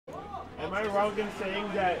Am I wrong in saying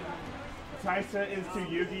that Taisa is to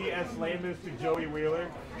Yugi as Slam is to Joey Wheeler?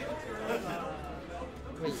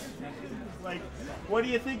 Like, what do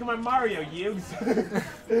you think of my Mario, Yugs?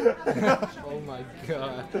 Oh my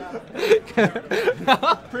god.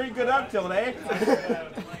 Pretty good up till, eh?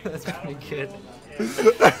 That's pretty good.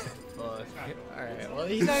 Alright, well,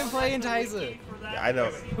 he's not even playing Taisa. Yeah, I know.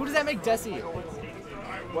 Who does that make Deci?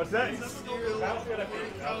 What's that?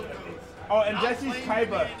 Oh, and Deci's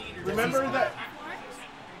Kaiba. Remember that?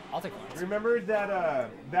 I'll take one. Remember that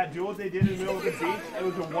that duel they did in the middle of the beach? It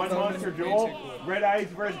was a one-monster duel. Red Eyes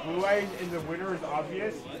versus Blue Eyes, and the winner is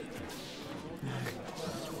obvious.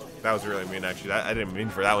 That was really mean, actually. I didn't mean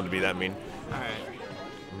for that one to be that mean. Alright.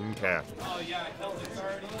 Okay.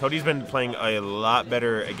 Cody's been playing a lot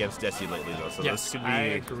better against Deci lately, though, so Yes, this could be... I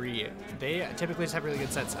agree. They typically just have really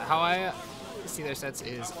good sets. How I see their sets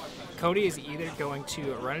is Cody is either going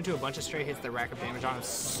to run into a bunch of straight hits that rack up damage on him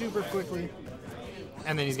super quickly,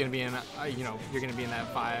 and then he's going to be in, you know, you're going to be in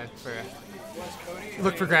that 5 for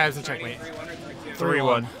look for grabs and checkmate.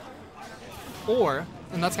 3-1. Or,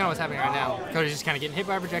 and that's kind of what's happening right now, Cody's just kind of getting hit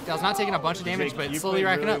by projectiles, not taking a bunch of damage, but slowly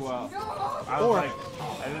racking really up. Well. I was like,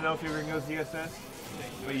 I didn't know if you were going to go ZSS,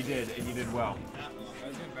 but you did, and you did well.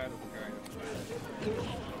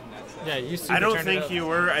 Yeah, you I don't think you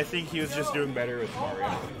were. I think he was just doing better with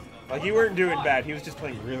Mario. Like, you weren't doing bad. He was just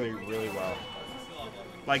playing really, really well.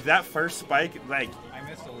 Like, that first spike, like... I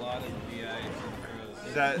missed a lot of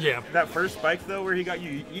DI. That first spike, though, where he got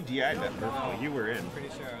you, you DI'd that perfectly. You were in. I'm pretty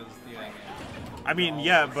sure I was DI. I mean,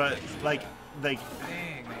 yeah, but, like, Dang,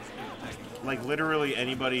 that was good. like literally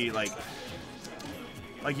anybody, like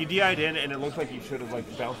you DI'd in, and it looked like you should have, like,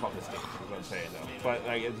 bounced off the stick, is what I'm saying, though. But,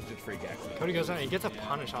 like, it was just freak accident. Cody goes on, he gets a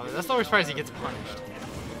punish on it. That's the worst part is he gets punished.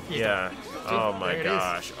 Yeah. Oh, my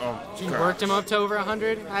gosh. Oh, he worked him up to over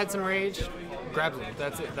 100, had some rage, grabs him.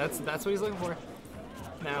 That's it. That's what he's looking for.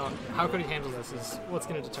 Now, how Cody handles this is what's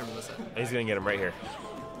going to determine this. He's going to get him right here.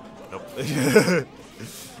 Nope.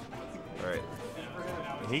 All right.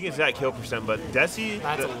 He gets that kill percent, but Deci...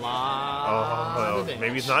 That's a lot. Oh,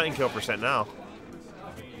 maybe he's not in kill percent now.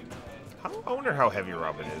 I wonder how heavy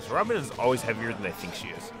Robin is. Robin is always heavier than I think she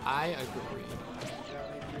is. I agree.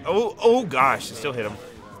 Oh gosh, it still hit him.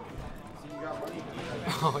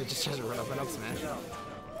 Oh, he just tries to run up and up smash.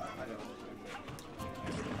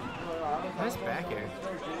 Nice back air.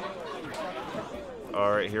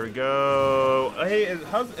 All right, here we go. Hey, is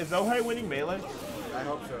Zohai winning Melee? I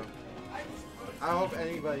hope so. I hope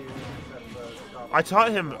anybody wins that I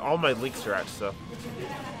taught him all my Link strats, so.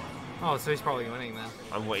 Oh, so he's probably winning then.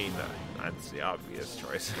 I'm waiting. That's the obvious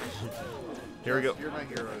choice. Here we go. You're my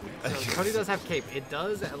hero. So Cody does have cape. It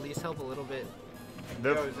does at least help a little bit.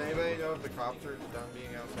 Yo, does anybody know if the cops are done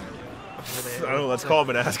being outside? I don't know. Let's call him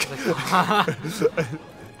and ask.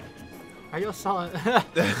 Are y'all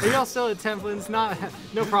still at Templin's? No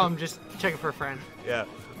problem. Just checking for a friend. Yeah.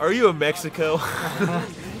 Are you in Mexico?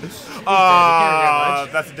 That's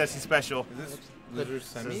a Deci special. Is this losers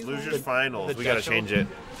semis? Losers finals. We gotta change it.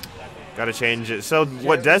 Gotta change it. So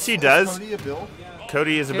what Deci does? Cody a bill?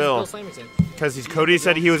 Cody is a bill. Because Cody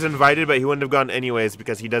said he was invited, but he wouldn't have gone anyways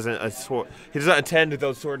because he doesn't attend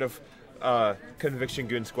those sort of conviction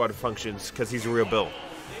goon squad functions because he's a real Bill.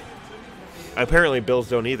 Apparently, Bills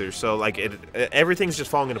don't either. So like everything's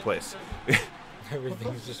just falling into place.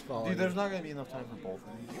 Everything's just falling. Dude, there's not going to be enough time for both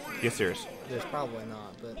of these. Yes, there is. There's probably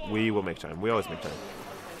not, but... We will make time. We always make time.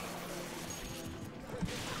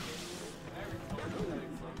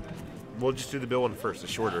 We'll just do the Bill one first.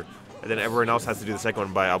 It's shorter. And then everyone else has to do the second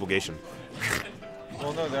one by obligation.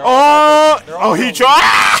 Well, no, they're all he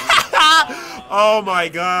tried! Oh, my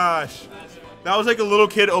gosh. That was like a little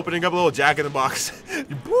kid opening up a little Jack-in-the-Box.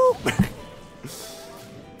 Boop!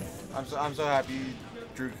 I'm so happy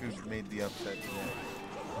Drew made the upset today.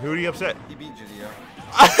 Who did he upset? He beat Jideo.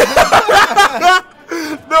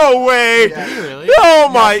 No way! Yeah, Did he really? Oh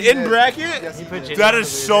my! Yes, he in did. bracket? Yes, he did. That is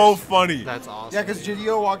so funny. That's awesome. Yeah, because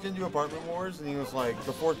Jideo walked into Apartment Wars and he was like,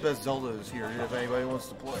 the 4th best Zelda is here if anybody wants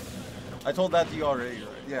to play. I told that to you already,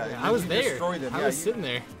 right? Yeah, I was there. Destroyed him. I was sitting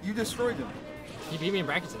there. You destroyed him. He beat me in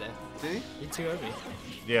bracket today. Did he? He 2-0'd me.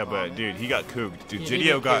 Yeah, but dude, he got cooged. Dude, He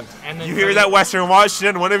Jideo did got. cooged. And then You hear that, Western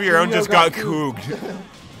Washington? One of your own just got cooged.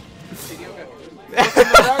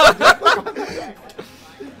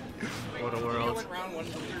 What a world.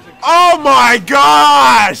 Oh my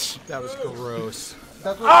gosh! That was gross.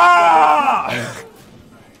 That's what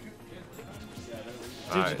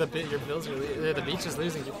Dude, your Bills are the beach is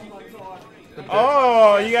losing.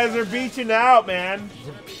 Oh, you guys are beaching out, man.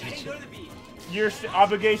 Your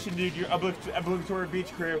obligation, dude. Your obligatory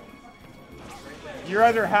beach crew. Your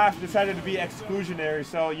other half decided to be exclusionary,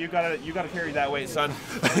 so you gotta carry that weight, son.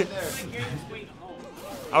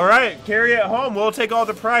 All right, carry it home. We'll take all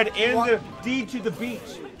the pride and the deed to the beach.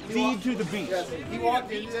 Deed to the beach. Yes, he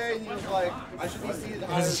walked in today and he was like, I should be seated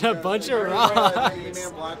higher. It's a bunch of rocks. rocks.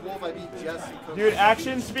 Black Wolf, I beat Jesse. Dude,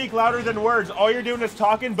 actions speak louder than words. All you're doing is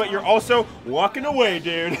talking, but you're also walking away,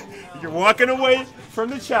 dude. You're walking away from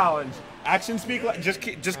the challenge. Actions speak. Just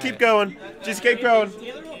keep going. Just keep going.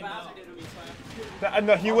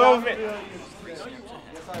 No, he will.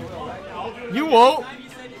 You won't.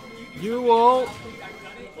 You won't.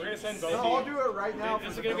 We're gonna send both. I'll do it right now.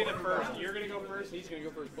 This is gonna be the first. You're gonna go first. He's gonna go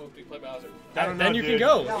first. Both do play Bowser. Then you can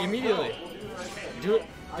go immediately. Do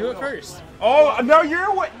it first. Oh no,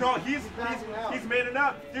 you're what? No, he's manning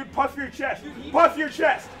up, dude. Puff your chest. Puff your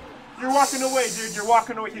chest. You're walking away, dude. You're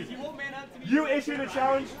walking away. You issued a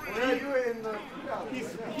challenge.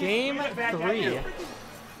 Game 3.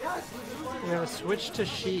 We're gonna switch to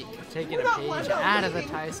Sheik, taking a page out of the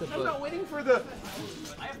Tysa I'm not book. waiting for the.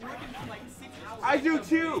 I do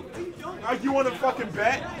too. You want to fucking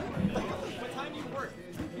bet?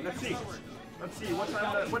 Let's see. Let's see. What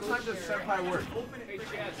time does Senpai work?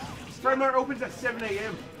 Fremar opens at 7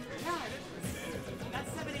 a.m.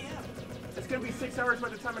 That's 7 a.m. It's gonna be 6 hours by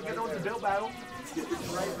the time I get on the Bill battle.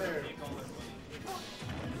 Right there.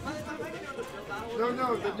 By the time I get on the field battle,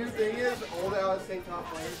 No, the new thing is all the out-of-state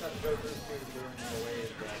top players have to go through the away.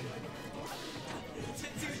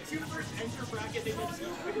 two first enter bracket, they get 2.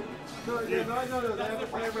 No, they have to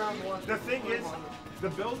play around one. The thing is, the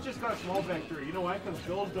Bills just got a small victory. You know why? Because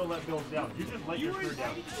Bills don't let Bills down. You just let your crew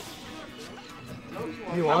down.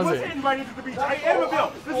 He I wasn't wasn't. invited to the beach. I am a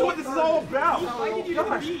Bill. This is what this is all about.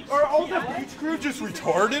 Gosh, are all the beach crew just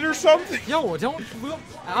retarded or something? Yo,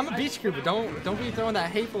 I'm a beach crew, but don't be throwing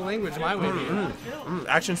that hateful language my way, dude.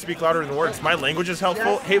 Actions speak louder than words. My language is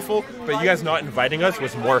hateful, but you guys not inviting us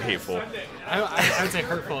was more hateful. I would say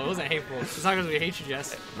hurtful. It wasn't hateful. It's not because we hate you,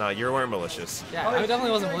 Jess. No, you weren't malicious. Yeah, I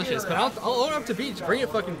definitely wasn't malicious, but I'll own up to beach. Bring it,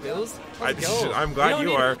 fucking Bills. Let's go. I'm glad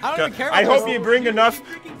you are. I don't even care about I hope this. you bring enough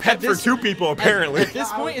pet for this- 2 people, apparently. At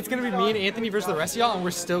this point, it's gonna be me and Anthony versus the rest of y'all, and we're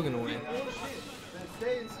still gonna win.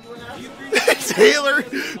 Taylor!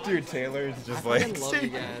 Dude, Taylor is just I like... love you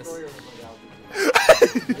guys.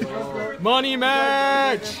 Money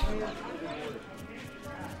match!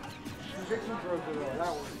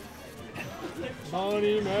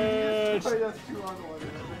 Money match!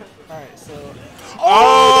 Alright, so...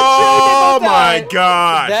 Oh my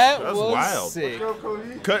gosh! That was was wild.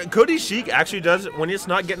 sick. Cody Sheik actually does, when it's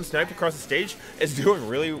not getting sniped across the stage, it does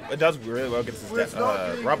really well against his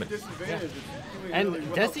Robin. And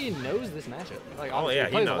Deci knows this matchup. Like, Oh yeah,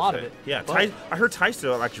 he plays knows a lot it. of it. Yeah, But- I heard Ty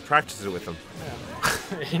still actually practices it with him.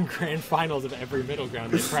 in grand finals of every middle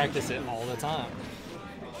ground, they practice it all the time.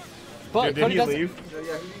 But Dude, did Cody he doesn't- leave?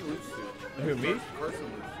 Who, me?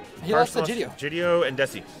 He lost to Gidio. Gidio and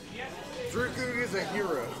Deci. Drew Coog is a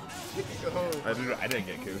hero. I didn't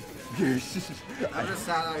get Coog. I'm just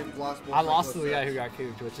sad I lost. I lost to the guy who got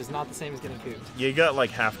cooged, which is not the same as getting cooged. You got like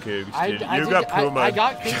half Cougs, dude. I You did- got Puma. I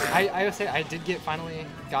got cooged. I would say I did finally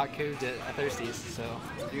got cooged at Thirsties, so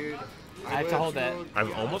Dude, I have to hold that.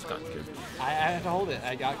 I've almost gotten Coog. I have to hold it.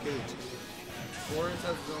 I got cooged. Florence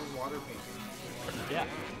has his own water painting. Yeah.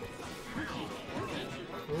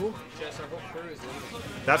 Ooh.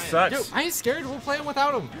 That sucks. Dude, I ain't scared. We'll play him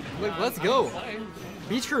without him. Like, let's go.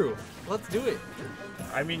 Be true. Let's do it.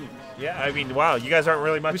 I mean, wow, you guys aren't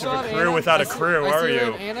really We much still of have a crew Anna. without I a see- crew, I are see we you?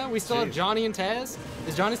 have Anna. We still have Johnny and Taz.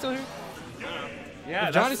 Is Johnny still here? Yeah,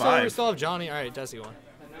 If Johnny's that's still here. We 5. still have Johnny. All right, Deci won.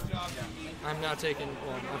 I'm now taking.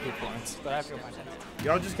 Well, I'll keep Florence, but I have to go my Taz.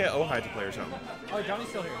 Y'all just get Ojai to play or something. Oh, Johnny's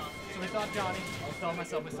still here. So we still have Johnny. I still have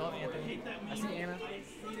myself. We still have Anthony. I see Anna.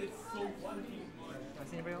 I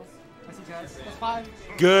see anybody else? I see Taz. That's 5.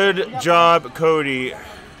 Good job, Cody.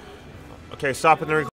 Okay, stopping the recording.